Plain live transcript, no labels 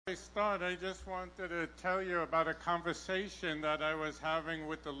I start, I just wanted to tell you about a conversation that I was having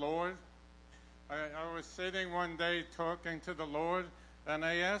with the Lord. I was sitting one day talking to the Lord, and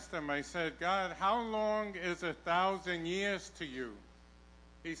I asked him, I said, God, how long is 1,000 years to you?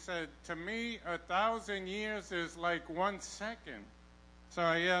 He said, to me, 1,000 years is like 1 second. So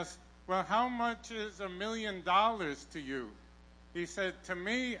I asked, well, how much is $1 million to you? He said, to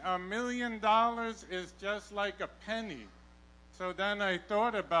me, $1 million is just like a penny. So then I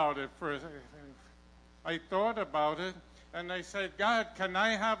thought about it and I said, God, can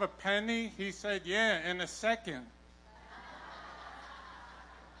I have a penny? He said, yeah, in a second.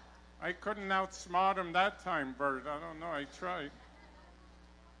 I couldn't outsmart him that time, Bert. I don't know, I tried.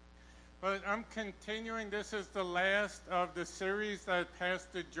 But I'm continuing. This is the last of the series that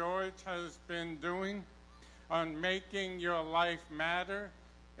Pastor George has been doing on making your life matter.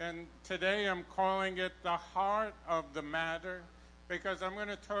 And today I'm calling it the heart of the matter, because I'm going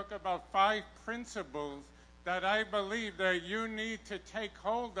to talk about 5 principles that I believe that you need to take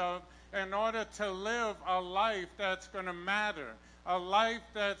hold of in order to live a life that's going to matter, a life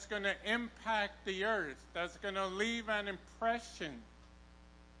that's going to impact the earth, that's going to leave an impression.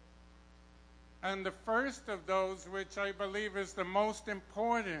 And the first of those, which I believe is the most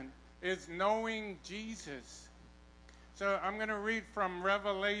important, is knowing Jesus. So I'm going to read from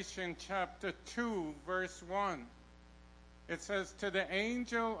Revelation chapter 2, verse 1. It says, to the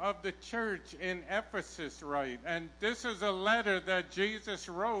angel of the church in Ephesus write, and this is a letter that Jesus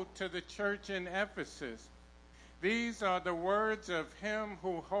wrote to the church in Ephesus. These are the words of him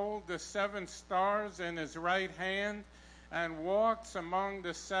who holds the 7 stars in his right hand and walks among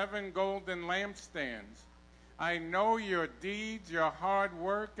the 7 golden lampstands. I know your deeds, your hard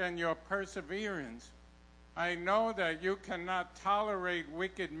work, and your perseverance. I know that you cannot tolerate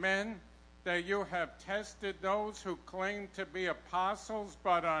wicked men, that you have tested those who claim to be apostles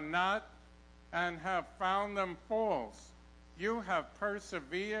but are not, and have found them false. You have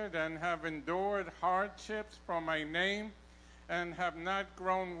persevered and have endured hardships for my name, and have not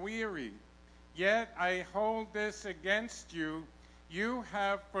grown weary. Yet I hold this against you. You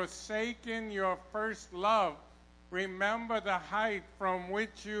have forsaken your first love. Remember the height from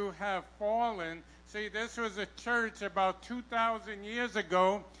which you have fallen. See, this was a church about 2,000 years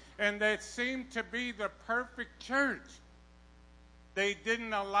ago, and they seemed to be the perfect church. They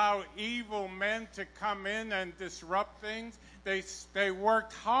didn't allow evil men to come in and disrupt things. They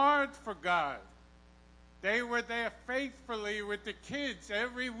worked hard for God. They were there faithfully with the kids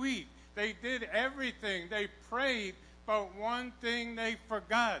every week. They did everything. They prayed, but one thing they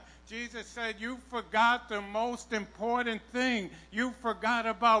forgot. Jesus said, you forgot the most important thing. You forgot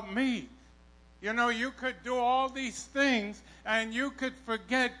about me. You know, you could do all these things, and you could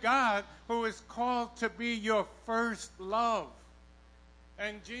forget God, who is called to be your first love.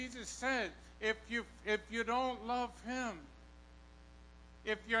 And Jesus said, if you don't love him,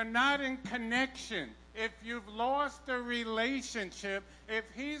 if you're not in connection, if you've lost a relationship, if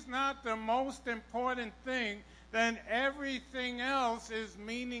he's not the most important thing, then everything else is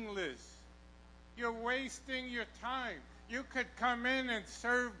meaningless. You're wasting your time. You could come in and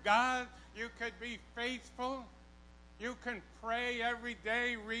serve God. You could be faithful. You can pray every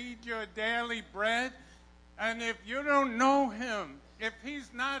day, read your daily bread. And if you don't know him, if he's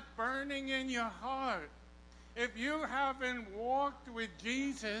not burning in your heart, if you haven't walked with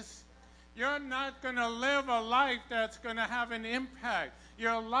Jesus, you're not going to live a life that's going to have an impact.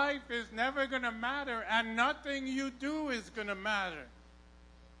 Your life is never going to matter, and nothing you do is going to matter.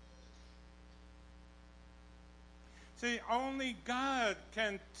 See, only God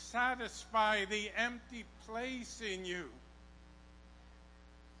can satisfy the empty place in you.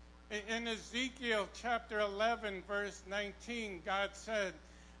 In Ezekiel chapter 11, verse 19, God said,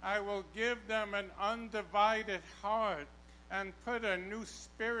 I will give them an undivided heart and put a new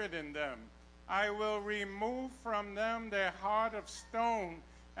spirit in them. I will remove from them their heart of stone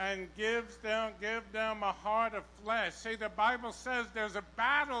and give them a heart of flesh. See, the Bible says there's a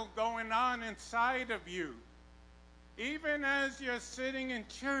battle going on inside of you. Even as you're sitting in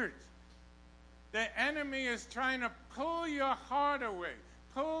church, the enemy is trying to pull your heart away,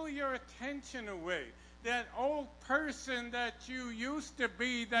 pull your attention away. That old person that you used to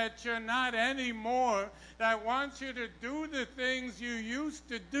be, that you're not anymore, that wants you to do the things you used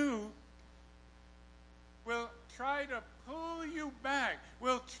to do, will try to pull you back.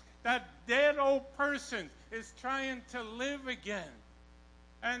 That dead old person is trying to live again.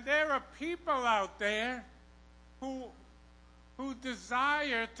 And there are people out there who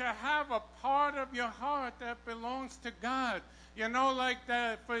desire to have a part of your heart that belongs to God. You know, like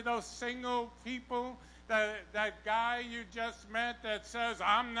that for those single people That guy you just met that says,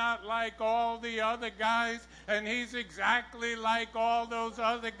 I'm not like all the other guys, and he's exactly like all those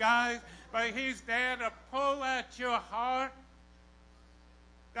other guys, but he's there to pull at your heart.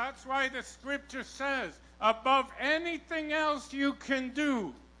 That's why the scripture says, above anything else you can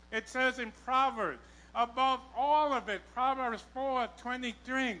do, it says in Proverbs, above all of it, Proverbs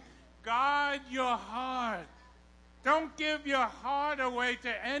 4:23, guard your heart. Don't give your heart away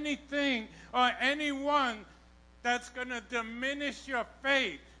to anything or anyone that's going to diminish your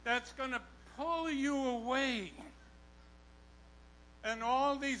faith, that's going to pull you away. And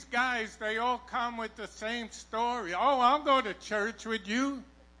all these guys, they all come with the same story. Oh, I'll go to church with you.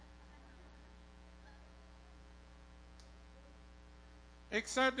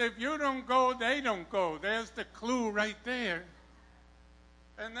 Except if you don't go, they don't go. There's the clue right there.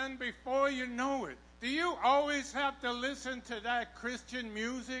 And then before you know it, do you always have to listen to that Christian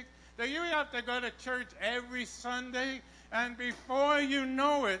music? Do you have to go to church every Sunday? And before you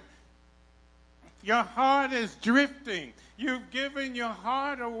know it, your heart is drifting. You've given your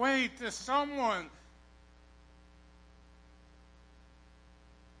heart away to someone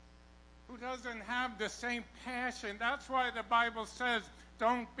who doesn't have the same passion. That's why the Bible says,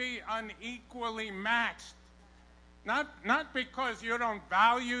 don't be unequally matched. Not because you don't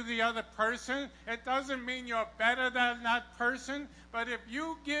value the other person. It doesn't mean you're better than that person. But if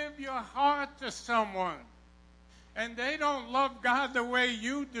you give your heart to someone and they don't love God the way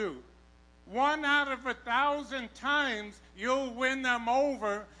you do, 1 out of 1,000 times you'll win them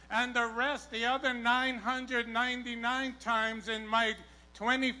over, and the rest, the other 999 times in my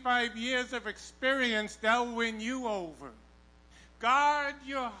 25 years of experience, they'll win you over. Guard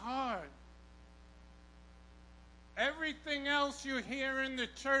your heart. Everything else you hear in the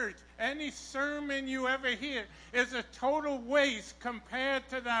church, any sermon you ever hear, is a total waste compared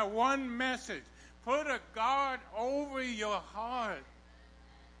to that one message. Put a guard over your heart.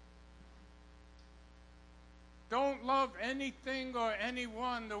 Don't love anything or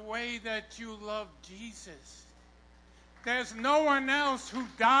anyone the way that you love Jesus. There's no one else who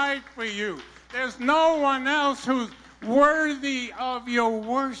died for you. There's no one else who's worthy of your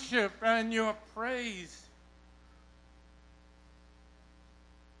worship and your praise.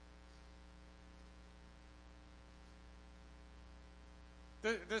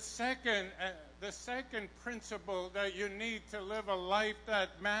 The second principle that you need to live a life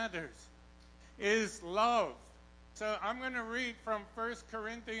that matters is love. So I'm going to read from 1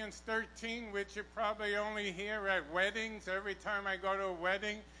 Corinthians 13, which you probably only hear at weddings. Every time I go to a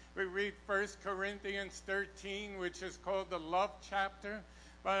wedding, we read 1 Corinthians 13, which is called the love chapter.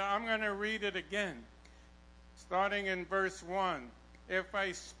 But I'm going to read it again, starting in verse 1. If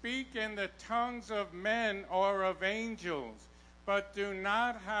I speak in the tongues of men or of angels, but do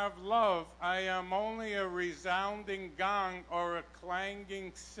not have love, I am only a resounding gong or a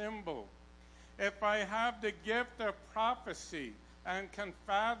clanging cymbal. If I have the gift of prophecy and can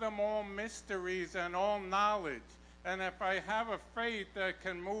fathom all mysteries and all knowledge, and if I have a faith that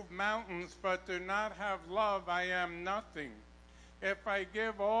can move mountains but do not have love, I am nothing. If I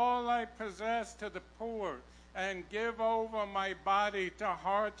give all I possess to the poor and give over my body to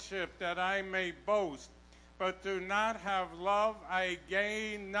hardship that I may boast, but do not have love, I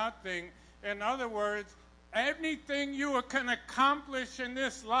gain nothing. In other words, anything you can accomplish in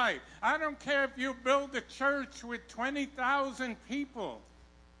this life, I don't care if you build a church with 20,000 people.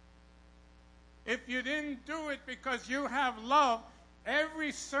 If you didn't do it because you have love,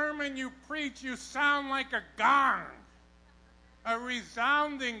 every sermon you preach, you sound like a gong, a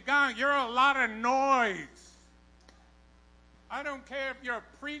resounding gong. You're a lot of noise. I don't care if you're a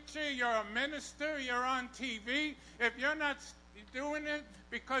preacher, you're a minister, you're on TV. If you're not doing it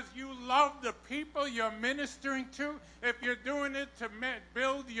because you love the people you're ministering to, if you're doing it to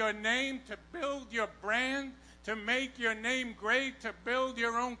build your name, to build your brand, to make your name great, to build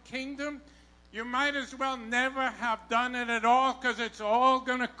your own kingdom, you might as well never have done it at all, because it's all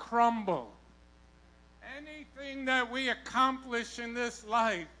going to crumble. Anything that we accomplish in this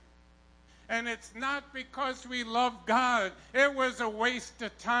life, and it's not because we love God. It was a waste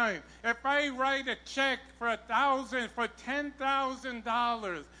of time. If I write a check for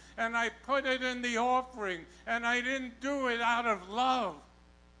 $10,000 and I put it in the offering and I didn't do it out of love,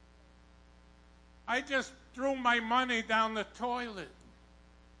 I just threw my money down the toilet.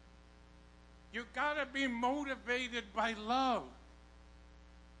 You got to be motivated by love.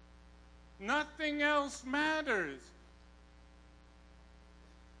 Nothing else matters.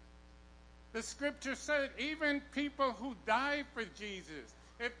 The scripture said even people who died for Jesus,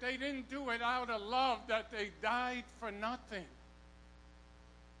 if they didn't do it out of love, that they died for nothing.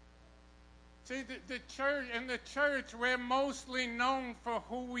 See, the church, in the church, we're mostly known for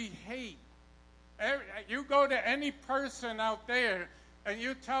who we hate. You go to any person out there and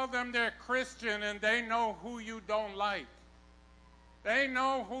you tell them they're Christian and they know who you don't like. They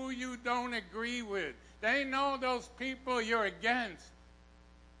know who you don't agree with. They know those people you're against.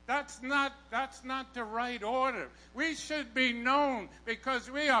 That's not the right order. We should be known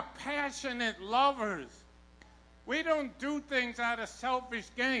because we are passionate lovers. We don't do things out of selfish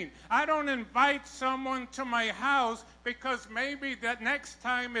gain. I don't invite someone to my house because maybe the next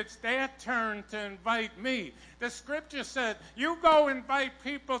time it's their turn to invite me. The scripture said, you go invite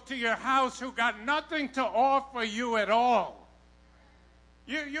people to your house who got nothing to offer you at all.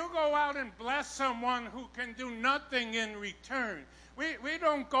 You go out and bless someone who can do nothing in return. We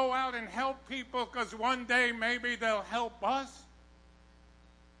don't go out and help people because one day maybe they'll help us.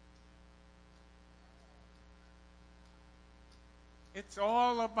 It's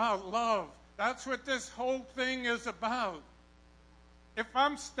all about love. That's what this whole thing is about. If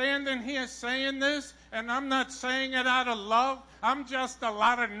I'm standing here saying this and I'm not saying it out of love, I'm just a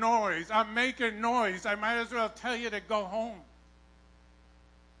lot of noise. I'm making noise. I might as well tell you to go home.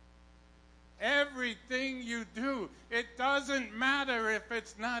 Everything you do, it doesn't matter if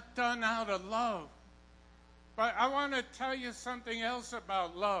it's not done out of love. But I want to tell you something else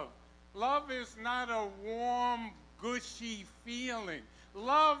about love. Love is not a warm, gushy feeling.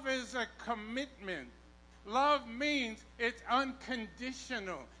 Love is a commitment. Love means it's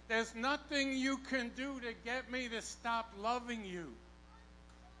unconditional. There's nothing you can do to get me to stop loving you.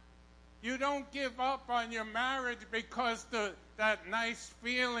 You don't give up on your marriage because that nice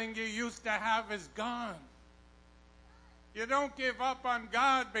feeling you used to have is gone. You don't give up on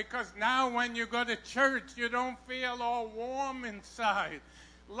God because now when you go to church, you don't feel all warm inside.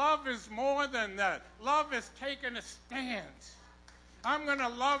 Love is more than that. Love is taking a stance. I'm going to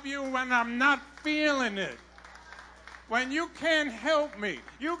love you when I'm not feeling it. When you can't help me,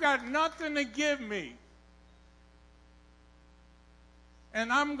 you got nothing to give me.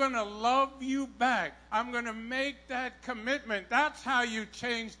 And I'm going to love you back. I'm going to make that commitment. That's how you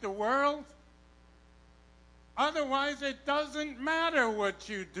change the world. Otherwise, it doesn't matter what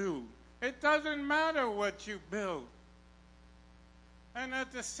you do. It doesn't matter what you build. And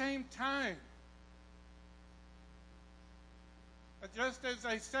at the same time, just as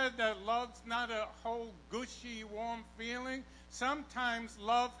I said that love's not a whole gushy, warm feeling, sometimes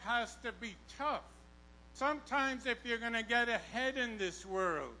love has to be tough. Sometimes if you're going to get ahead in this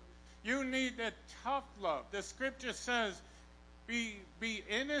world, you need a tough love. The scripture says, be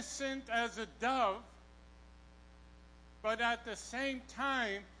innocent as a dove, but at the same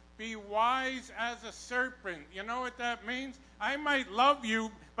time, be wise as a serpent. You know what that means? I might love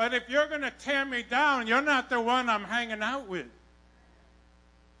you, but if you're going to tear me down, you're not the one I'm hanging out with.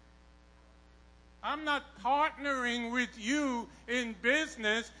 I'm not partnering with you in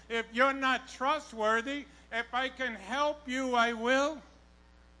business if you're not trustworthy. If I can help you, I will.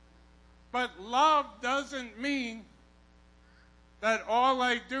 But love doesn't mean that all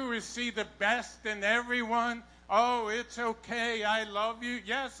I do is see the best in everyone. Oh, it's okay, I love you.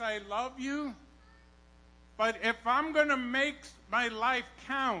 Yes, I love you. But if I'm going to make my life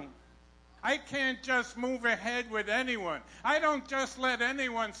count, I can't just move ahead with anyone. I don't just let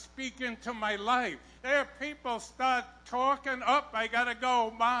anyone speak into my life. There are people start talking up, I got to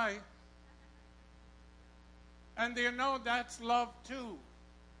go, bye. And you know that's love too.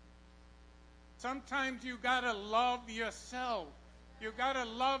 Sometimes you got to love yourself. You got to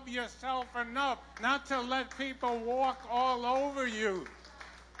love yourself enough not to let people walk all over you.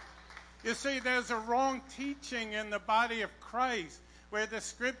 You see, there's a wrong teaching in the body of Christ where the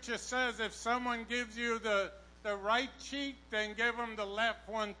scripture says if someone gives you the right cheek, then give them the left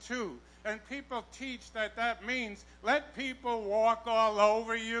one too. And people teach that means let people walk all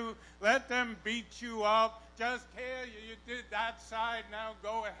over you, let them beat you up, just here, you did that side, now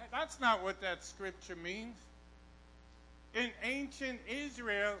go ahead. That's not what that scripture means. In ancient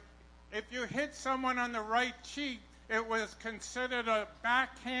Israel, if you hit someone on the right cheek, it was considered a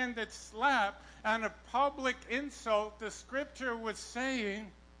backhanded slap and a public insult. The scripture was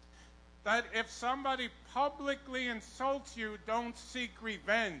saying that if somebody publicly insults you, don't seek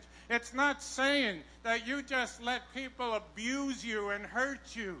revenge. It's not saying that you just let people abuse you and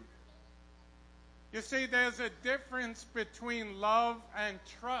hurt you. You see, there's a difference between love and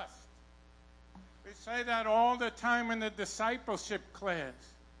trust. We say that all the time in the discipleship class.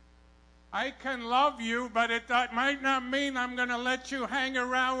 I can love you, but that might not mean I'm going to let you hang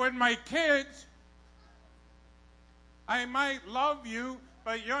around with my kids. I might love you,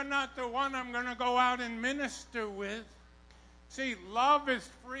 but you're not the one I'm going to go out and minister with. See, love is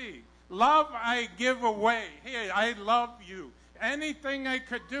free. Love I give away. Here, I love you. Anything I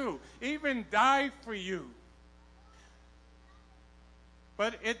could do, even die for you.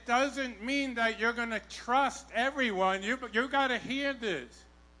 But it doesn't mean that you're going to trust everyone. You got to hear this.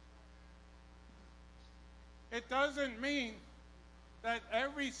 It doesn't mean that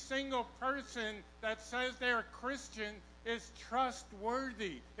every single person that says they're a Christian is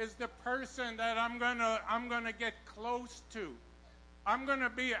trustworthy, is the person that I'm gonna get close to. I'm going to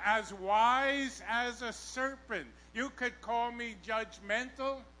be as wise as a serpent. You could call me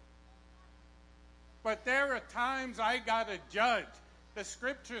judgmental, but there are times I got to judge. The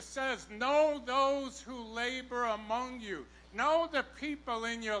scripture says, know those who labor among you. Know the people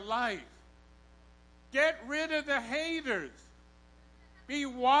in your life. Get rid of the haters. Be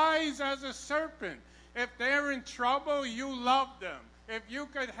wise as a serpent. If they're in trouble, you love them. If you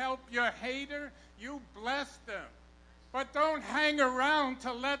could help your hater, you bless them. But don't hang around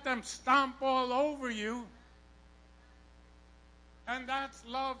to let them stomp all over you. And that's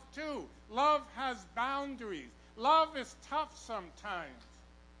love too. Love has boundaries. Love is tough sometimes.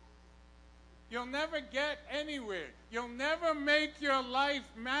 You'll never get anywhere. You'll never make your life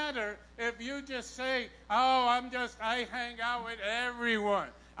matter if you just say, oh, I hang out with everyone.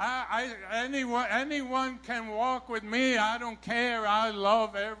 Anyone can walk with me. I don't care. I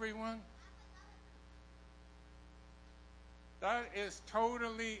love everyone. That is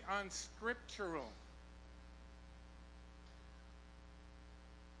totally unscriptural.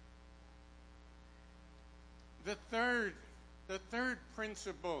 The third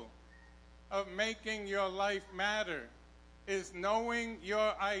principle of making your life matter is knowing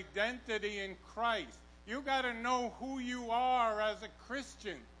your identity in Christ. You got to know who you are as a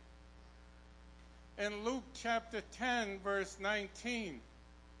Christian. In Luke chapter 10, verse 19,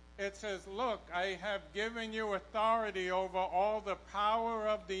 it says, look, I have given you authority over all the power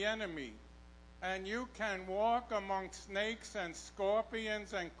of the enemy, and you can walk among snakes and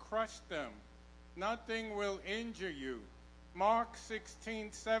scorpions and crush them. Nothing will injure you. Mark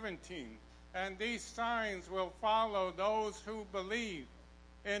 16:17. And these signs will follow those who believe.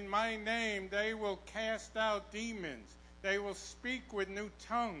 In my name they will cast out demons. They will speak with new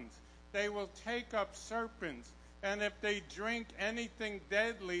tongues. They will take up serpents. And if they drink anything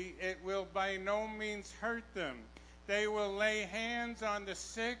deadly, it will by no means hurt them. They will lay hands on the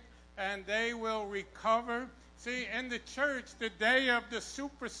sick, and they will recover. See, in the church, the day of the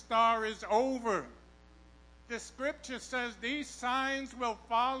superstar is over. The scripture says these signs will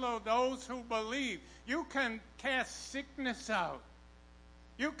follow those who believe. You can cast sickness out.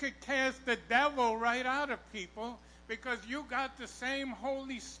 You could cast the devil right out of people because you got the same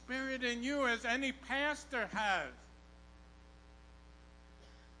Holy Spirit in you as any pastor has.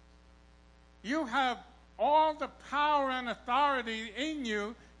 You have all the power and authority in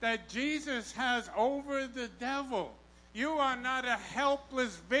you that Jesus has over the devil. You are not a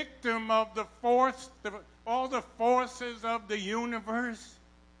helpless victim of all the forces of the universe.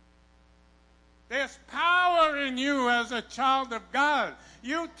 There's power in you as a child of God.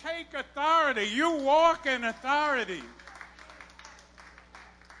 You take authority. You walk in authority.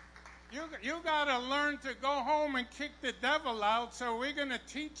 You got to learn to go home and kick the devil out. So we're going to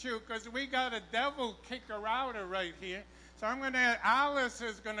teach you because we got a devil kicker outer right here. So Alice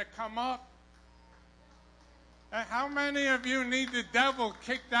is going to come up. How many of you need the devil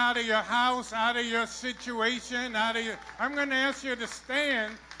kicked out of your house, out of your situation, I'm going to ask you to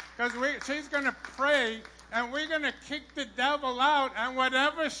stand because she's going to pray and we're going to kick the devil out. And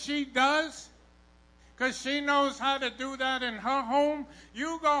whatever she does, because she knows how to do that in her home,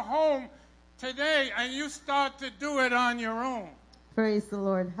 you go home today and you start to do it on your own. Praise the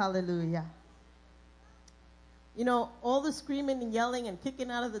Lord. Hallelujah. You know, all the screaming and yelling and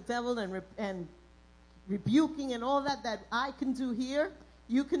kicking out of the devil and rebuking and all that I can do here,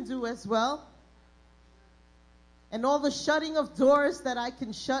 you can do as well. And all the shutting of doors that I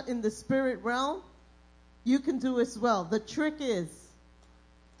can shut in the spirit realm, you can do as well. The trick is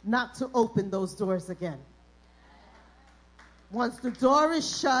not to open those doors again. Once the door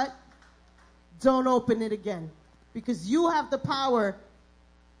is shut, don't open it again. Because you have the power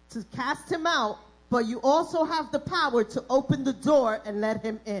to cast him out, but you also have the power to open the door and let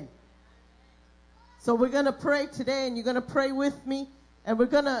him in. So we're going to pray today, and you're going to pray with me, and we're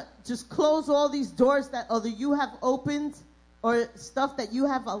going to just close all these doors that either you have opened or stuff that you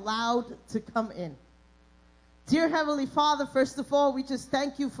have allowed to come in. Dear Heavenly Father, first of all, we just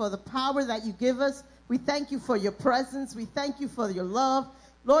thank you for the power that you give us. We thank you for your presence. We thank you for your love.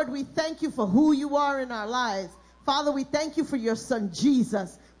 Lord, we thank you for who you are in our lives. Father, we thank you for your son,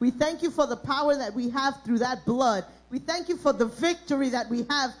 Jesus. We thank you for the power that we have through that blood. We thank you for the victory that we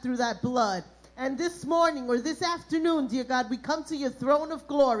have through that blood. And this morning or this afternoon, dear God, we come to your throne of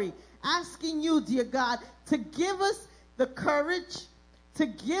glory, asking you, dear God, to give us the courage, to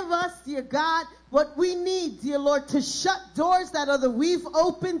give us, dear God, what we need, dear Lord, to shut doors that we've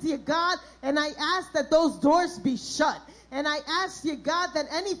opened, dear God. And I ask that those doors be shut. And I ask, dear God, that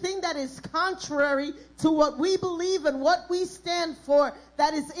anything that is contrary to what we believe and what we stand for,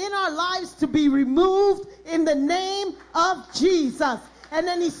 that is in our lives, to be removed in the name of Jesus. And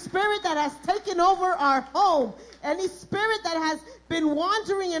any spirit that has taken over our home, any spirit that has been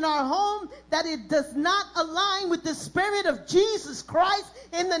wandering in our home, that it does not align with the Spirit of Jesus Christ,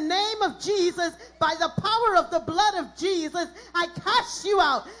 in the name of Jesus, by the power of the blood of Jesus, I cast you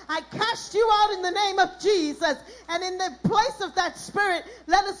out. I cast you out in the name of Jesus. And in the place of that spirit,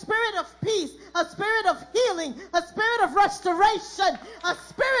 let a spirit of peace, a spirit of healing, a spirit of restoration, a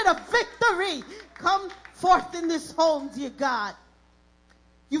spirit of victory come forth in this home, dear God.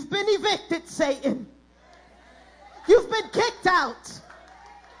 You've been evicted, Satan. You've been kicked out.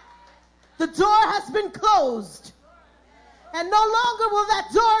 The door has been closed. And no longer will that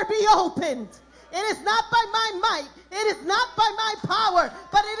door be opened. It is not by my might. It is not by my power.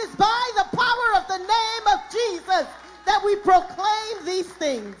 But it is by the power of the name of Jesus that we proclaim these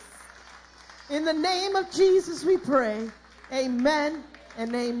things. In the name of Jesus we pray. Amen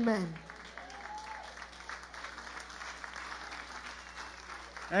and amen.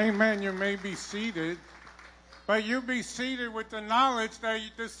 Amen. You may be seated. But you be seated with the knowledge that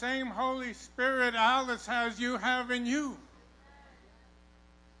the same Holy Spirit Alice has, you have in you.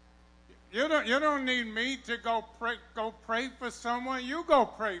 You don't need me to go pray for someone. You go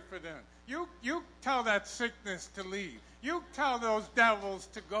pray for them. You tell that sickness to leave. You tell those devils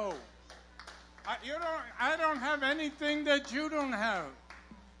to go. I don't have anything that you don't have.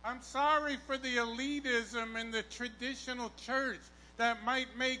 I'm sorry for the elitism in the traditional church that might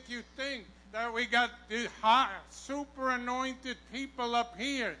make you think that we got the hot, super anointed people up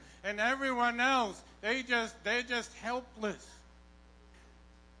here, and everyone else, they're just helpless.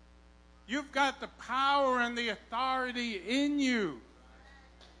 You've got the power and the authority in you.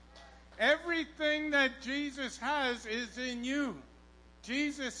 Everything that Jesus has is in you.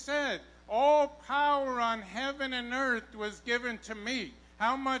 Jesus said, all power on heaven and earth was given to me.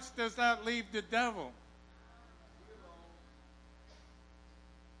 How much does that leave the devil?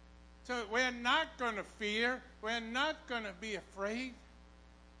 So we're not going to fear. We're not going to be afraid.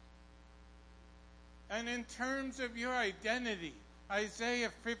 And in terms of your identity, Isaiah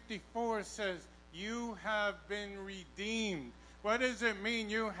 54 says, you have been redeemed. What does it mean,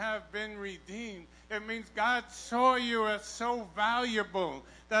 you have been redeemed? It means God saw you as so valuable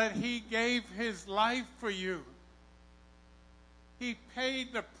that he gave his life for you. He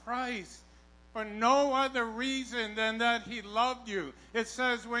paid the price for no other reason than that he loved you. It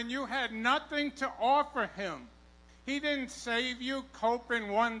says when you had nothing to offer him, he didn't save you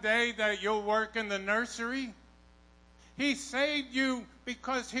hoping one day that you'll work in the nursery. He saved you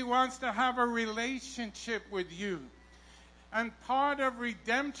because he wants to have a relationship with you. And part of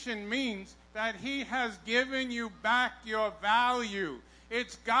redemption means that he has given you back your value.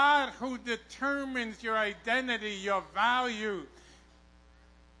 It's God who determines your identity, your value.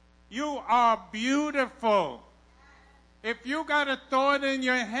 You are beautiful. If you got a thought in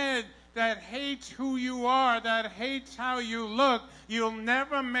your head that hates who you are, that hates how you look, you'll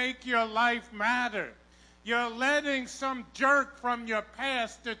never make your life matter. You're letting some jerk from your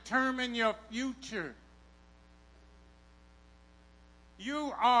past determine your future.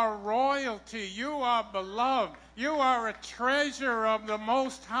 You are royalty. You are beloved. You are a treasure of the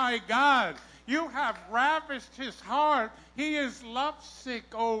Most High God. You have ravished his heart. He is lovesick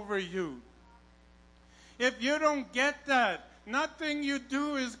over you. If you don't get that, nothing you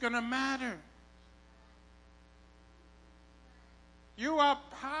do is going to matter. You are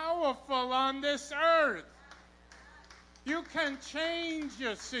powerful on this earth. You can change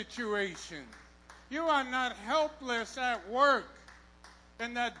your situation. You are not helpless at work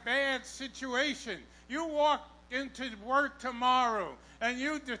in that bad situation. You walk into work tomorrow and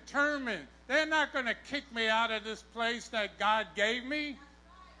you determine they're not going to kick me out of this place that God gave me.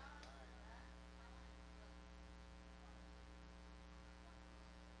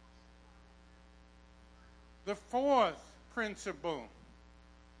 The fourth principle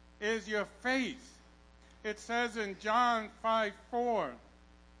is your faith. It says in John 5:4,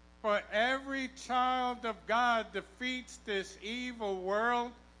 for every child of God defeats this evil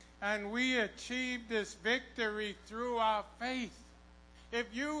world, and we achieve this victory through our faith. If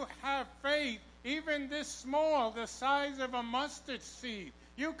you have faith, even this small, the size of a mustard seed,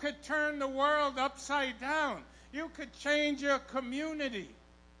 You could turn the world upside down. You could change your community.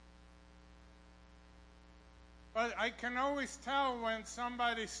 But I can always tell when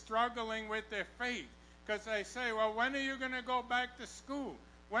somebody's struggling with their faith, because they say, well, when are you going to go back to school?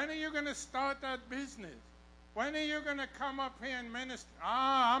 When are you going to start that business? When are you going to come up here and minister?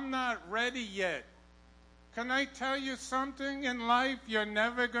 I'm not ready yet. Can I tell you something in life? You're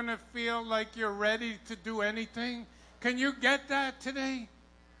never going to feel like you're ready to do anything. Can you get that today?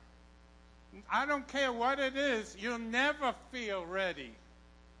 I don't care what it is. You'll never feel ready.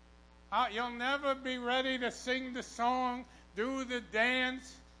 You'll never be ready to sing the song, do the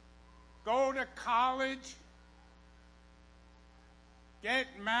dance, go to college, get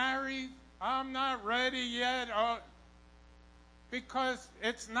married. I'm not ready yet. Because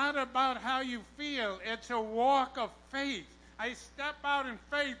it's not about how you feel. It's a walk of faith. I step out in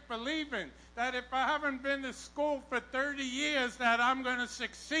faith believing that if I haven't been to school for 30 years, that I'm going to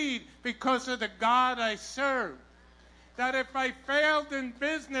succeed because of the God I serve. That if I failed in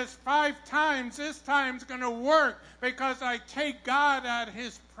business 5 times, this time's going to work because I take God at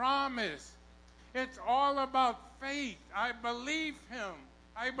His promise. It's all about faith. I believe Him.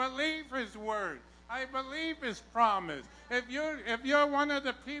 I believe His word. I believe His promise. If you're one of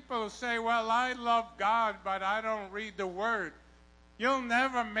the people who say, well, I love God, but I don't read the word, you'll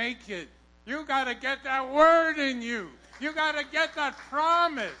never make it. You got to get that word in you. You got to get that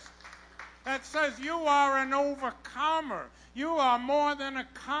promise that says you are an overcomer. You are more than a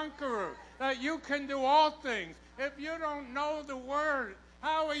conqueror, that you can do all things. If you don't know the word,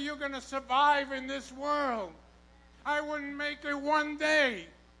 how are you going to survive in this world? I wouldn't make it one day.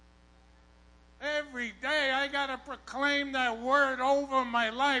 Every day I got to proclaim that word over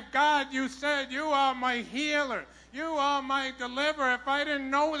my life. God, you said you are my healer. You are my deliverer. If I didn't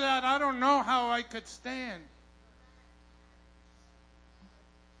know that, I don't know how I could stand.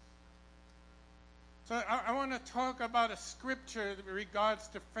 So I want to talk about a scripture in regards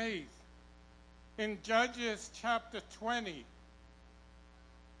to faith. In Judges chapter 20,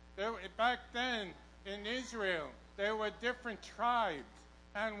 back then in Israel, there were different tribes.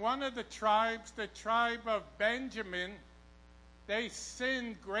 And one of the tribes, the tribe of Benjamin, they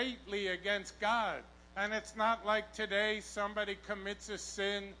sinned greatly against God. And it's not like today somebody commits a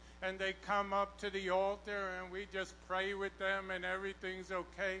sin and they come up to the altar and we just pray with them and everything's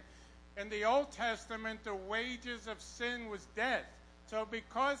okay. In the Old Testament, the wages of sin was death. So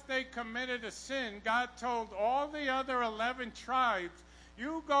because they committed a sin, God told all the other 11 tribes,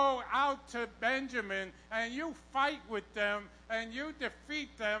 you go out to Benjamin and you fight with them and you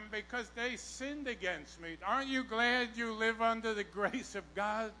defeat them because they sinned against me. Aren't you glad you live under the grace of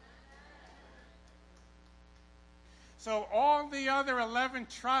God? So all the other 11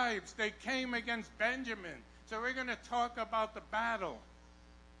 tribes, they came against Benjamin. So we're going to talk about the battle.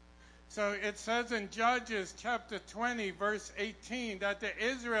 So it says in Judges chapter 20, verse 18, that the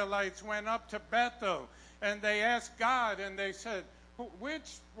Israelites went up to Bethel and they asked God and they said, which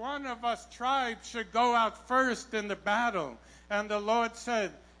one of us tribes should go out first in the battle? And the Lord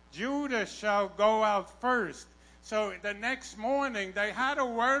said, Judah shall go out first. So the next morning, they had a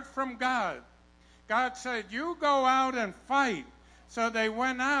word from God. God said, you go out and fight. So they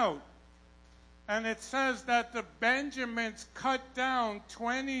went out. And it says that the Benjamins cut down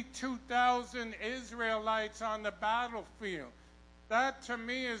 22,000 Israelites on the battlefield. That to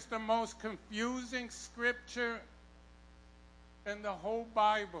me is the most confusing scripture in the whole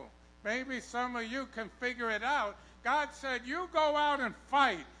Bible. Maybe some of you can figure it out. God said, you go out and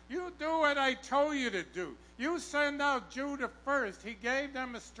fight. You do what I told you to do. You send out Judah first. He gave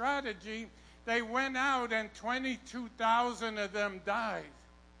them a strategy. They went out and 22,000 of them died.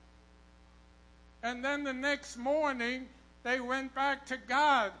 And then the next morning, they went back to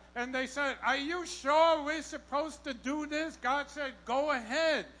God and they said, are you sure we're supposed to do this? God said, go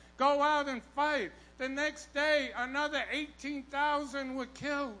ahead. Go out and fight. The next day, another 18,000 were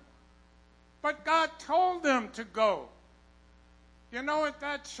killed. But God told them to go. You know what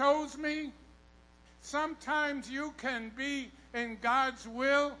that shows me? Sometimes you can be in God's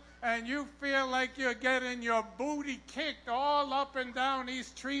will and you feel like you're getting your booty kicked all up and down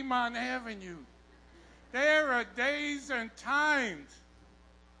East Tremont Avenue. There are days and times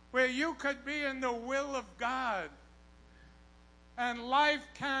where you could be in the will of God and life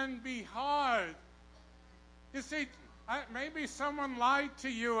can be hard. You see, maybe someone lied to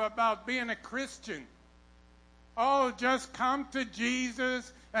you about being a Christian. Oh, just come to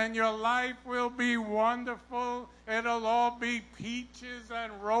Jesus and your life will be wonderful. It'll all be peaches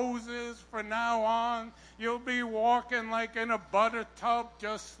and roses from now on. You'll be walking like in a butter tub,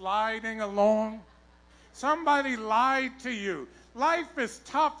 just sliding along. Somebody lied to you. Life is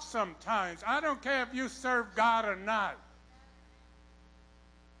tough sometimes. I don't care if you serve God or not.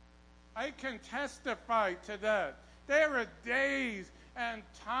 I can testify to that. There are days and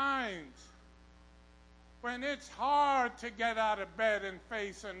times when it's hard to get out of bed and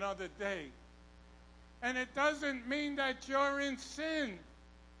face another day. And it doesn't mean that you're in sin.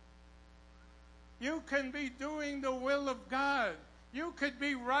 You can be doing the will of God. You could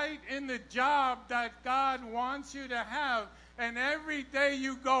be right in the job that God wants you to have, and every day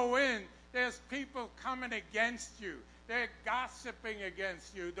you go in, there's people coming against you. They're gossiping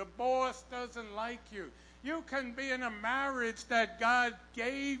against you. The boss doesn't like you. You can be in a marriage that God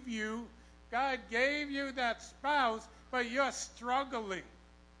gave you. God gave you that spouse, but you're struggling.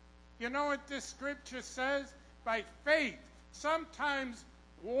 You know what this scripture says? By faith. Sometimes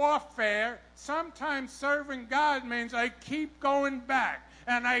warfare, sometimes serving God means I keep going back.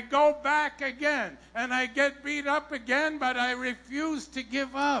 And I go back again. And I get beat up again, but I refuse to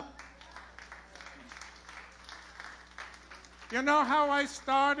give up. You know how I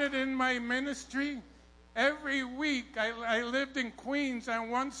started in my ministry? Every week, I lived in Queens,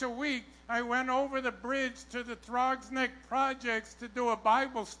 and once a week, I went over the bridge to the Throgs Neck Projects to do a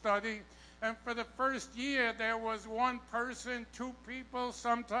Bible study. And for the first year, there was one person, two people,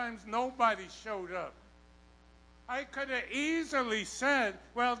 sometimes nobody showed up. I could have easily said,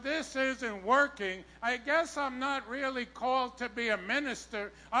 well, this isn't working. I guess I'm not really called to be a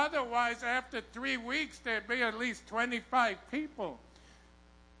minister. Otherwise, after 3 weeks, there'd be at least 25 people.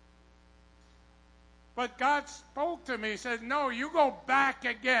 But God spoke to me. He said, no, you go back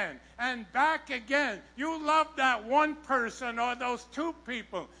again and back again. You love that one person or those two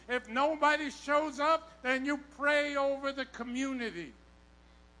people. If nobody shows up, then you pray over the community.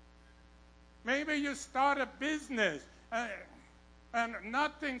 Maybe you start a business and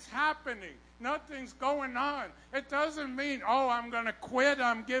nothing's happening. Nothing's going on. It doesn't mean, oh, I'm going to quit,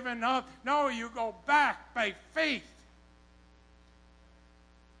 I'm giving up. No, you go back by faith.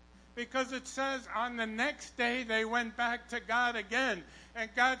 Because it says on the next day they went back to God again. And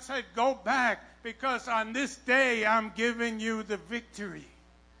God said, go back because on this day I'm giving you the victory.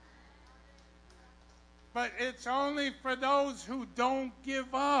 But it's only for those who don't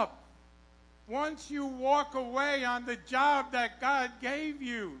give up. Once you walk away on the job that God gave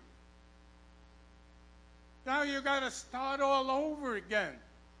you, now you got to start all over again.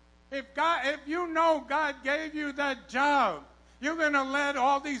 If you know God gave you that job, you're going to let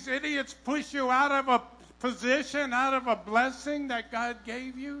all these idiots push you out of a position, out of a blessing that God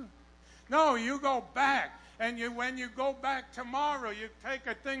gave you? No, you go back. And when you go back tomorrow, you take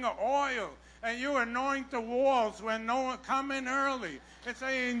a thing of oil and you anoint the walls when no one come in early. And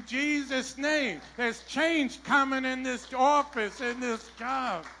say, in Jesus' name, there's change coming in this office, in this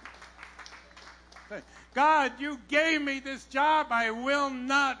job. Say, God, you gave me this job. I will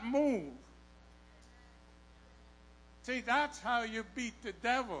not move. See, that's how you beat the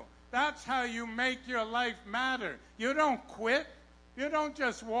devil. That's how you make your life matter. You don't quit. You don't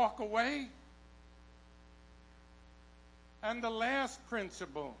just walk away. And the last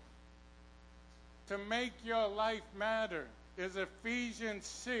principle to make your life matter is Ephesians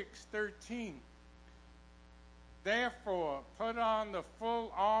 6:13. Therefore, put on the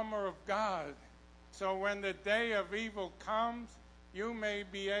full armor of God, so when the day of evil comes, you may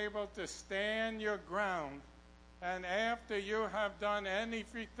be able to stand your ground. And after you have done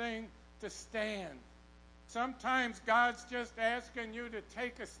anything, to stand. Sometimes God's just asking you to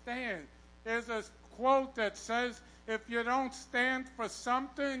take a stand. There's a quote that says, if you don't stand for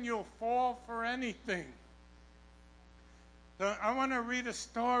something, you'll fall for anything. So I want to read a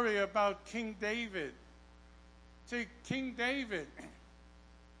story about King David. See, King David,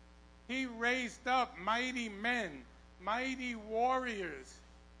 he raised up mighty men, mighty warriors.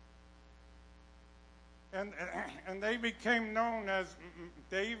 And they became known as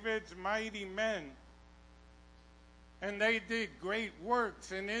David's mighty men. And they did great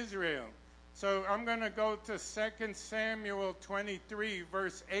works in Israel. So I'm going to go to 2 Samuel 23,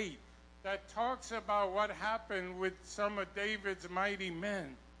 verse 8. That talks about what happened with some of David's mighty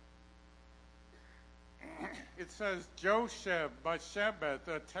men. It says, Josheb-Basshebeth,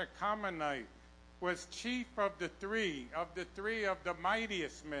 a Tekomonite, was chief of the three of the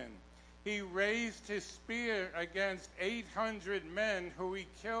mightiest men. He raised his spear against 800 men who he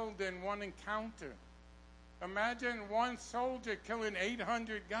killed in one encounter. Imagine one soldier killing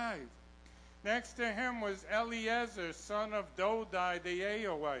 800 guys. Next to him was Eleazar, son of Dodai the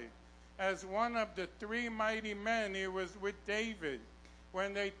Ahohite. As one of the three mighty men, he was with David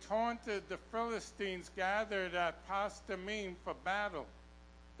when they taunted the Philistines gathered at Pas-dammim for battle.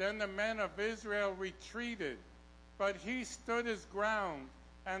 Then the men of Israel retreated. But he stood his ground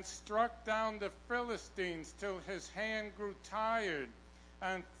and struck down the Philistines till his hand grew tired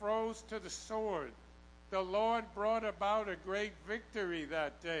and froze to the sword. The Lord brought about a great victory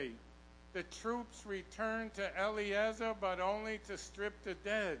that day. The troops returned to Eleazar, but only to strip the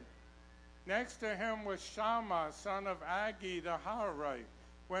dead. Next to him was Shammah, son of Agi the Harite.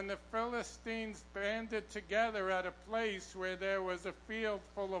 When the Philistines banded together at a place where there was a field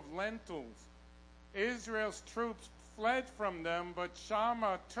full of lentils, Israel's troops fled from them, but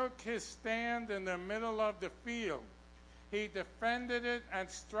Shammah took his stand in the middle of the field. He defended it and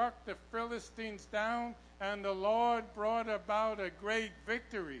struck the Philistines down, and the Lord brought about a great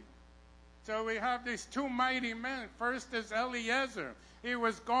victory. So we have these two mighty men. First is Eleazar. He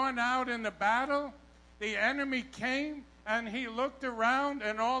was going out in the battle. The enemy came, and he looked around,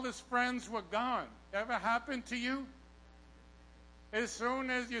 and all his friends were gone. Ever happened to you? As soon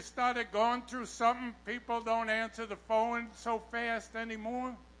as you started going through something, people don't answer the phone so fast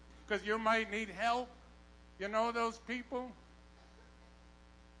anymore because you might need help. You know those people?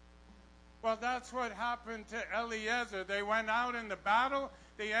 Well, that's what happened to Eleazar. They went out in the battle.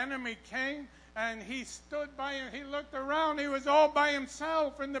 The enemy came, and he stood by him. He looked around. He was all by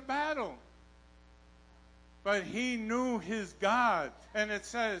himself in the battle. But he knew his God. And it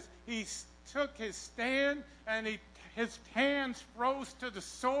says he took his stand, and his hands froze to the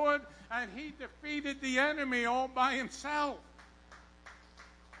sword, and he defeated the enemy all by himself.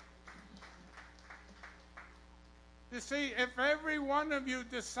 You see, if every one of you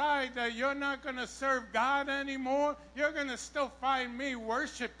decide that you're not going to serve God anymore, you're going to still find me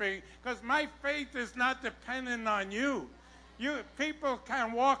worshiping, because my faith is not dependent on you. People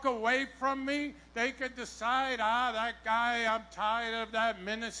can walk away from me. They could decide, that guy, I'm tired of that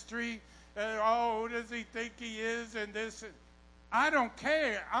ministry. Who does he think he is? And this. I don't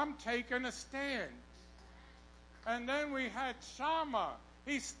care. I'm taking a stand. And then we had Shammah.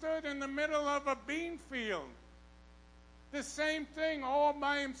 He stood in the middle of a bean field. The same thing, all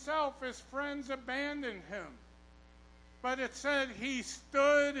by himself. His friends abandoned him. But it said he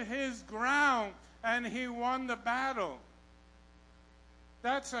stood his ground and he won the battle.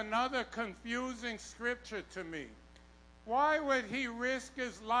 That's another confusing scripture to me. Why would he risk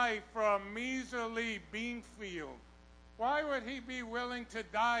his life for a measly bean field? Why would he be willing to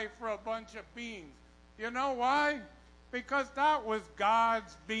die for a bunch of beans? You know why? Because that was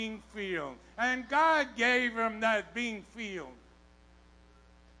God's bean field. And God gave him that bean field.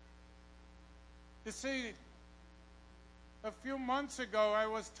 You see, a few months ago I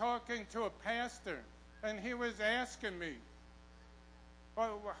was talking to a pastor, and he was asking me,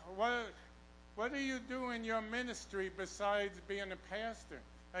 what do you do in your ministry besides being a pastor?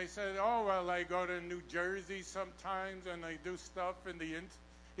 I said, I go to New Jersey sometimes, and I do stuff in the...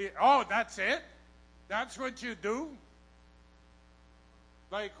 that's it? That's what you do?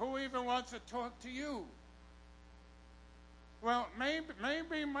 Like, who even wants to talk to you? Well,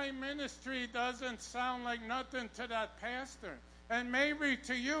 maybe my ministry doesn't sound like nothing to that pastor. And maybe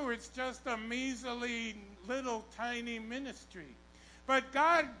to you it's just a measly, little, tiny ministry. But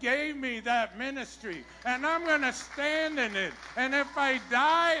God gave me that ministry, and I'm going to stand in it. And if I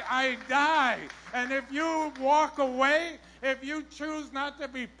die, I die. And if you walk away, if you choose not to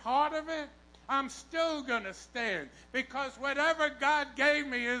be part of it, I'm still going to stand, because whatever God gave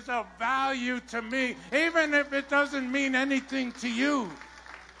me is of value to me, even if it doesn't mean anything to you.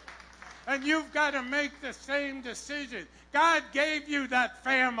 And you've got to make the same decision. God gave you that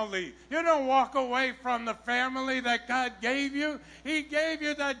family. You don't walk away from the family that God gave you. He gave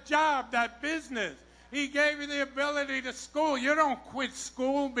you that job, that business. He gave you the ability to school. You don't quit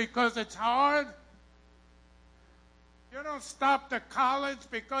school because it's hard. You don't stop the college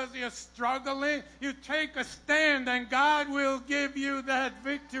because you're struggling. You take a stand, and God will give you that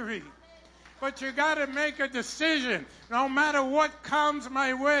victory. But you got to make a decision. No matter what comes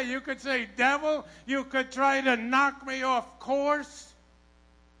my way, you could say, devil, you could try to knock me off course,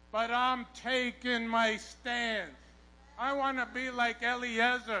 but I'm taking my stand. I want to be like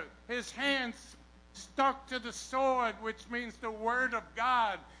Eleazar. His hands stuck to the sword, which means the word of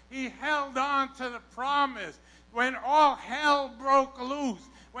God. He held on to the promise. When all hell broke loose,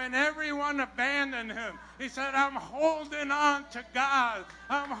 when everyone abandoned him, he said, I'm holding on to God.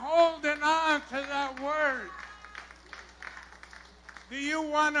 I'm holding on to that word. Do you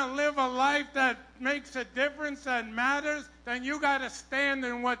want to live a life that makes a difference, that matters? Then you got to stand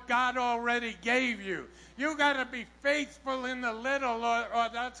in what God already gave you. You got to be faithful in the little, or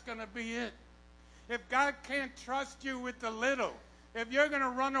that's going to be it. If God can't trust you with the little, if you're going to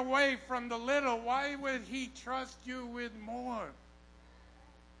run away from the little, why would he trust you with more?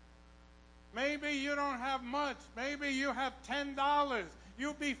 Maybe you don't have much. Maybe you have $10.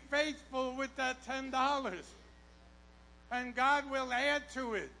 You be faithful with that $10. And God will add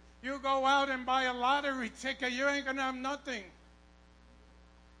to it. You go out and buy a lottery ticket, you ain't going to have nothing.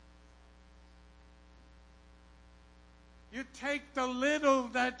 You take the little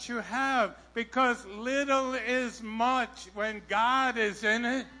that you have, because little is much when God is in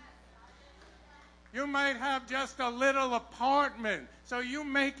it. You might have just a little apartment, so you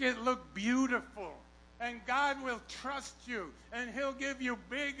make it look beautiful. And God will trust you, and He'll give you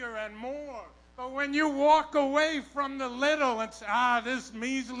bigger and more. But when you walk away from the little and say, this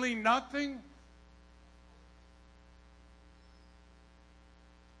measly nothing,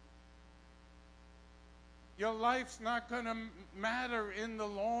 your life's not going to matter in the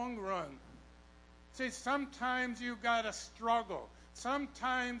long run. See, sometimes you got to struggle.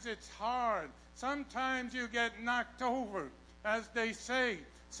 Sometimes it's hard. Sometimes you get knocked over, as they say.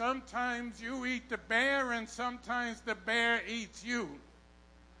 Sometimes you eat the bear, and sometimes the bear eats you.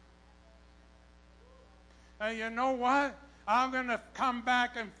 And you know what? I'm going to come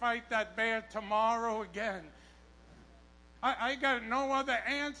back and fight that bear tomorrow again. I got no other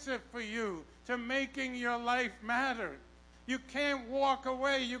answer for you to making your life matter. You can't walk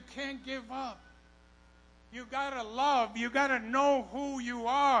away. You can't give up. You got to love. You got to know who you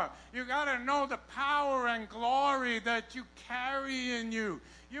are. You got to know the power and glory that you carry in you.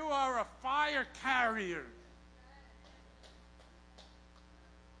 You are a fire carrier.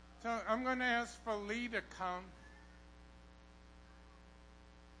 So I'm going to ask for Lee to come.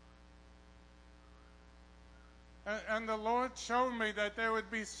 And the Lord showed me that there would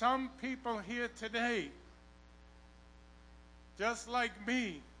be some people here today, just like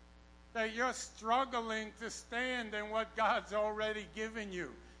me, that you're struggling to stand in what God's already given you.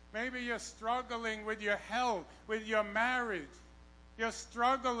 Maybe you're struggling with your health, with your marriage. You're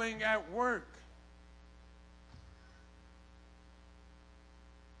struggling at work.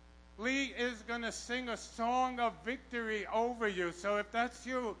 Lee is going to sing a song of victory over you. So if that's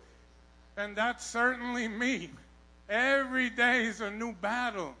you, and that's certainly me, every day is a new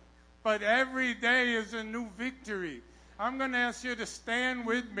battle, but every day is a new victory. I'm going to ask you to stand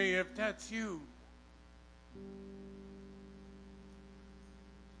with me if that's you.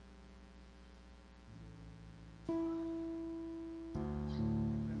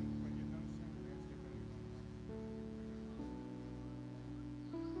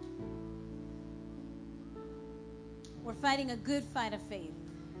 We're fighting a good fight of faith.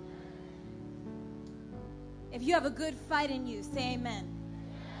 If you have a good fight in you, say amen.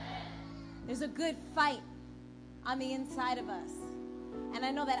 There's a good fight on the inside of us. And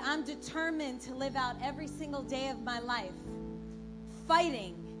I know that I'm determined to live out every single day of my life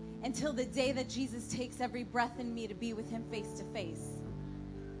fighting until the day that Jesus takes every breath in me to be with Him face to face.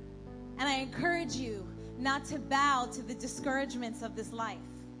 And I encourage you not to bow to the discouragements of this life.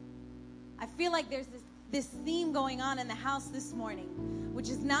 I feel like there's this theme going on in the house this morning, which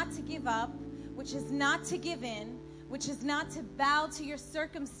is not to give up, which is not to give in, which is not to bow to your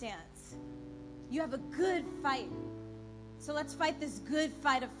circumstance. You have a good fight. So let's fight this good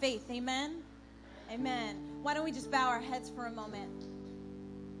fight of faith. Amen? Amen. Why don't we just bow our heads for a moment?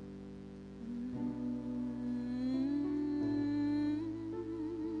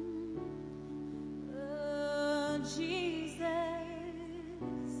 Oh, Jesus,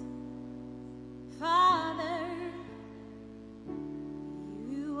 Father,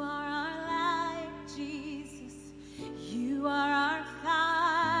 you are our light, Jesus. You are our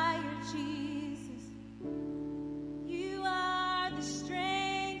fire, Jesus. You are the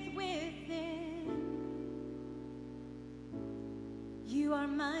strength within. You are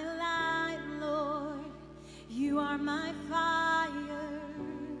my light, Lord. You are my fire.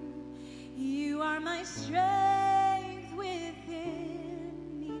 You are my strength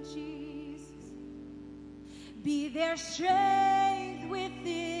within me, Jesus. Be their strength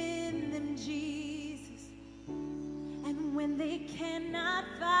within them, Jesus. And when they cannot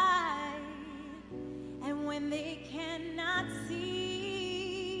fight, and when they cannot see,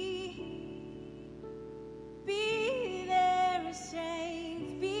 be their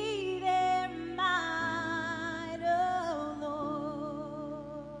strength, be their might, oh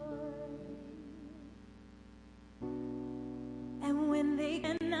Lord. And when they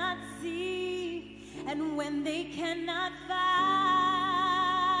cannot see, and when they cannot fight,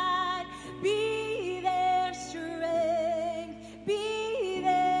 be their strength, be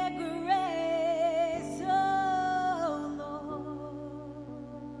their grace, oh Lord.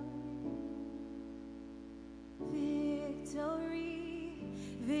 Victory,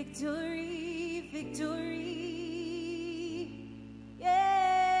 victory, victory,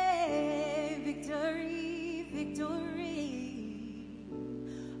 yeah, victory.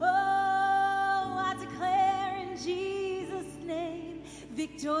 Oh, I declare in Jesus' name,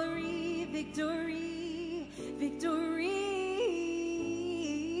 victory, victory, victory.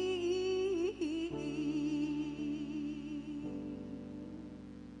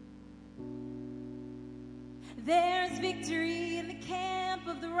 There's victory in the camp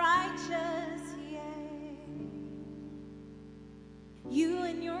of the righteous, yea. You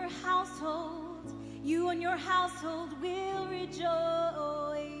and your household will rejoice.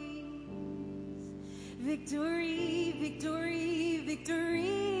 Victory, victory, victory.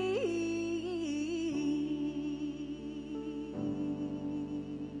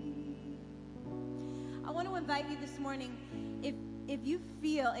 I want to invite you this morning, if you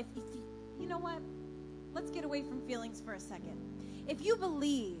feel, if you know what? Let's get away from feelings for a second. If you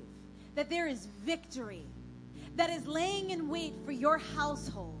believe that there is victory that is laying in wait for your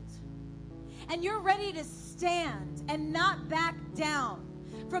household, and you're ready to stand and not back down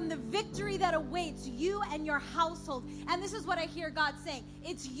from the victory that awaits you and your household. And this is what I hear God saying.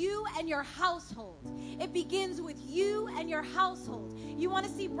 It's you and your household. It begins with you and your household. You want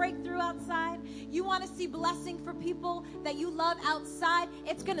to see breakthrough outside? You want to see blessing for people that you love outside?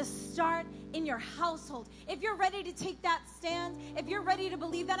 It's going to start in your household. If you're ready to take that stand, if you're ready to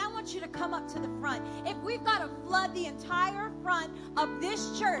believe that, I want you to come up to the front. If we've got to flood the entire front of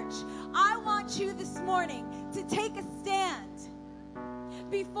this church, I want you this morning to take a stand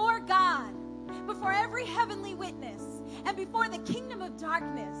before God, before every heavenly witness, and before the kingdom of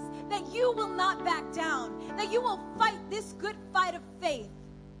darkness, that you will not back down, that you will fight this good fight of faith,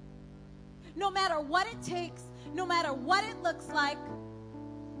 no matter what it takes, no matter what it looks like.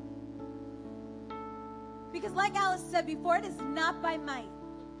 Because like Alice said before, it is not by might.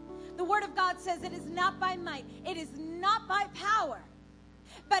 The Word of God says it is not by might. It is not by power.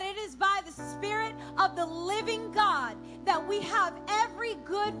 But it is by the Spirit of the living God that we have every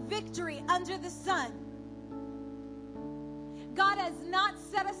good victory under the sun. God has not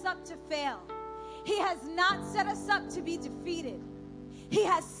set us up to fail. He has not set us up to be defeated. He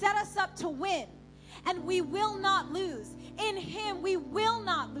has set us up to win. And we will not lose. In Him, we will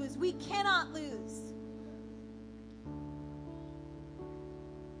not lose. We cannot lose.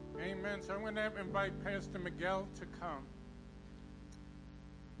 Amen. So I'm going to invite Pastor Miguel to come.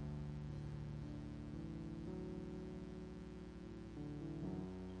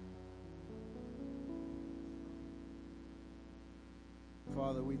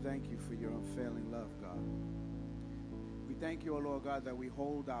 Father, we thank you for your unfailing love, God. We thank you, O Lord God, that we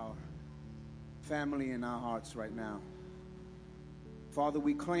hold our family in our hearts right now. Father,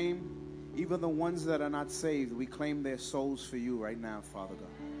 we claim, even the ones that are not saved, we claim their souls for you right now, Father God.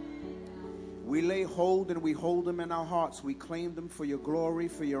 We lay hold and we hold them in our hearts. We claim them for your glory,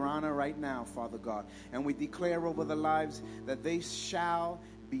 for your honor right now, Father God. And we declare over their lives that they shall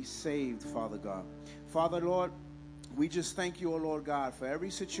be saved, Father God. Father, Lord, we just thank you, O Lord God, for every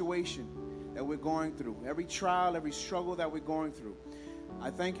situation that we're going through, every trial, every struggle that we're going through. I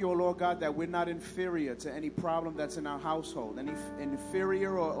thank you, O Lord God, that we're not inferior to any problem that's in our household, any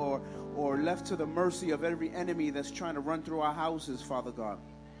inferior or left to the mercy of every enemy that's trying to run through our houses, Father God.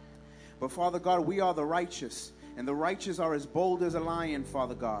 But, Father God, we are the righteous, and the righteous are as bold as a lion,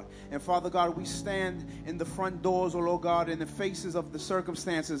 Father God. And, Father God, we stand in the front doors, O Lord God, in the faces of the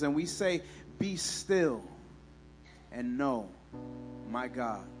circumstances, and we say, be still and know, my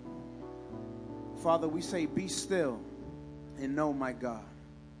God. Father, we say, be still and know, my God.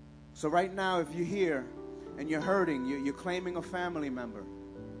 So right now, if you're here and you're hurting, you're claiming a family member.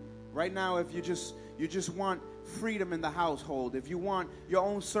 Right now, if you just want freedom in the household, if you want your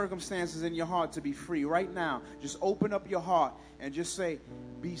own circumstances in your heart to be free, right now, just open up your heart and just say,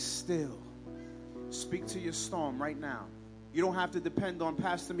 be still. Speak to your storm right now. You don't have to depend on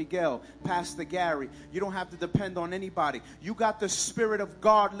Pastor Miguel, Pastor Gary. You don't have to depend on anybody. You got the Spirit of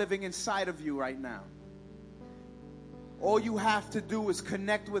God living inside of you right now. All you have to do is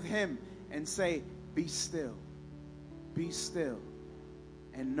connect with Him and say, be still,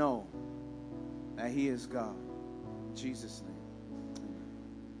 and know that He is God. In Jesus' name.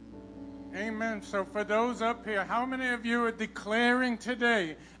 Amen. So for those up here, how many of you are declaring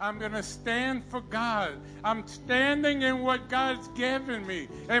today, I'm going to stand for God. I'm standing in what God's given me.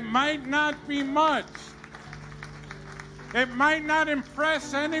 It might not be much. It might not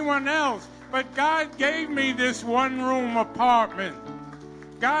impress anyone else, but God gave me this one-room apartment.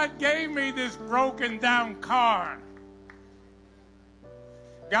 God gave me this broken-down car.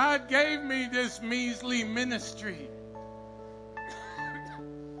 God gave me this measly ministry.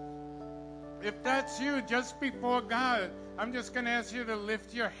 If that's you, just before God, I'm just going to ask you to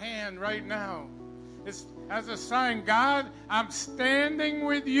lift your hand right now. It's as a sign, God, I'm standing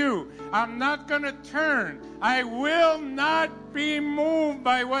with you. I'm not going to turn. I will not be moved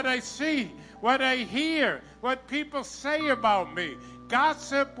by what I see, what I hear, what people say about me.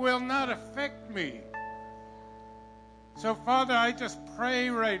 Gossip will not affect me. So, Father, I just pray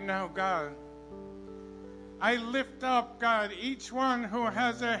right now, God. I lift up, God, each one who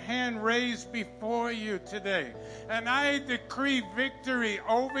has their hand raised before you today. And I decree victory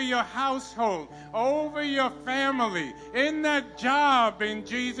over your household, over your family, in that job in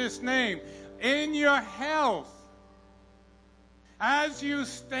Jesus' name, in your health. As you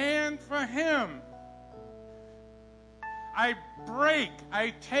stand for him, I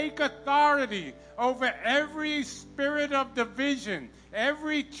take authority over every spirit of division,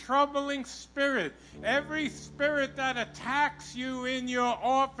 every troubling spirit, every spirit that attacks you in your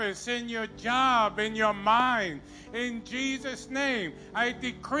office, in your job, in your mind. In Jesus' name, I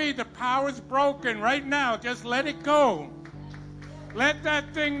decree the power's broken right now. Just let it go. Let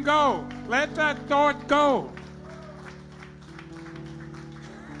that thing go. Let that thought go.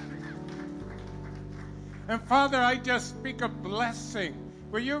 And Father, I just speak a blessing.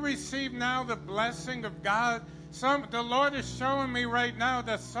 Will you receive now the blessing of God? The Lord is showing me right now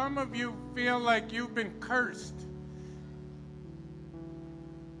that some of you feel like you've been cursed.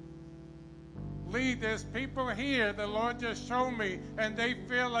 Lee, there's people here, the Lord just showed me, and they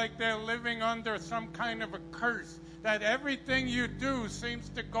feel like they're living under some kind of a curse, that everything you do seems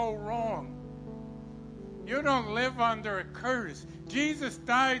to go wrong. You don't live under a curse. Jesus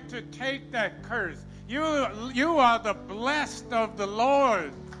died to take that curse. You are the blessed of the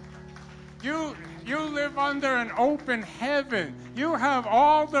Lord. You live under an open heaven. You have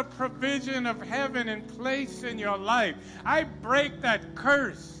all the provision of heaven in place in your life. I break that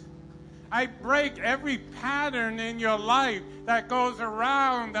curse. I break every pattern in your life that goes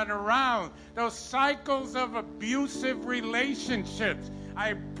around and around. Those cycles of abusive relationships.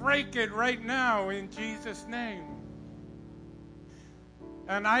 I break it right now in Jesus' name.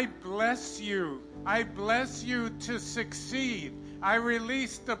 And I bless you. I bless you to succeed. I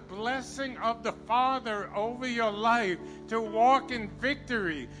release the blessing of the Father over your life to walk in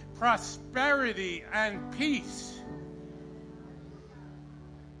victory, prosperity, and peace.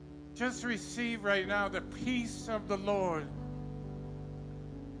 Just receive right now the peace of the Lord.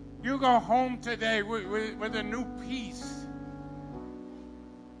 You go home today with a new peace.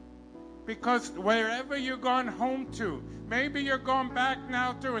 Because wherever you're going home to, maybe you're going back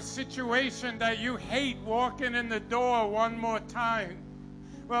now to a situation that you hate walking in the door one more time.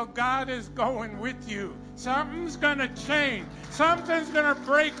 Well, God is going with you. Something's going to change. Something's going to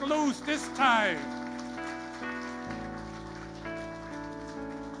break loose this time.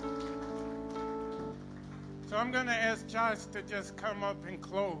 So I'm going to ask Josh to just come up and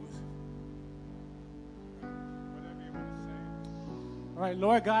close. All right,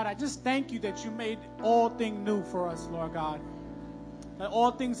 Lord God, I just thank you that you made all things new for us, Lord God. That all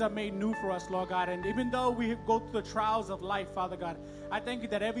things are made new for us, Lord God. And even though we go through the trials of life, Father God, I thank you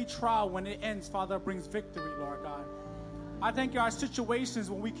that every trial, when it ends, Father, brings victory, Lord God. I thank you our situations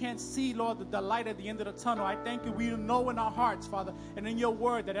when we can't see, Lord, the light at the end of the tunnel. I thank you we know in our hearts, Father, and in your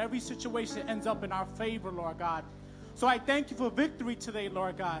word that every situation ends up in our favor, Lord God. So I thank you for victory today,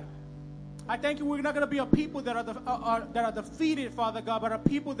 Lord God. I thank you we're not going to be a people that are defeated, Father God, but a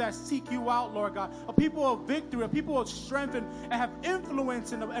people that seek you out, Lord God. A people of victory, a people of strength and have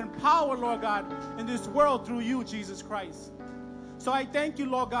influence and power, Lord God, in this world through you, Jesus Christ. So I thank you,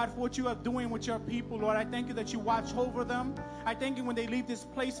 Lord God, for what you are doing with your people, Lord. I thank you that you watch over them. I thank you when they leave this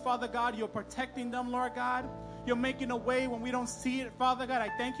place, Father God, you're protecting them, Lord God. You're making a way when we don't see it, Father God.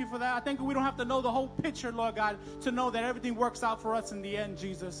 I thank you for that. I thank you we don't have to know the whole picture, Lord God, to know that everything works out for us in the end,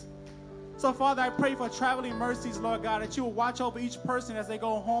 Jesus. So, Father, I pray for traveling mercies, Lord God, that you will watch over each person as they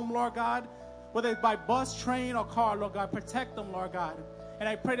go home, Lord God, whether it's by bus, train, or car, Lord God. Protect them, Lord God. And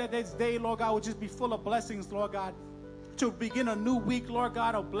I pray that this day, Lord God, will just be full of blessings, Lord God, to begin a new week, Lord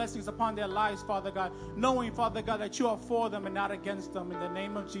God, of blessings upon their lives, Father God, knowing, Father God, that you are for them and not against them. In the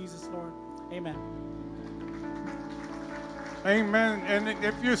name of Jesus, Lord. Amen. Amen. And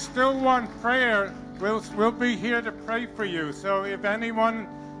if you still want prayer, we'll be here to pray for you. So if anyone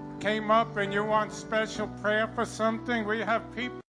came up and you want special prayer for something, we have people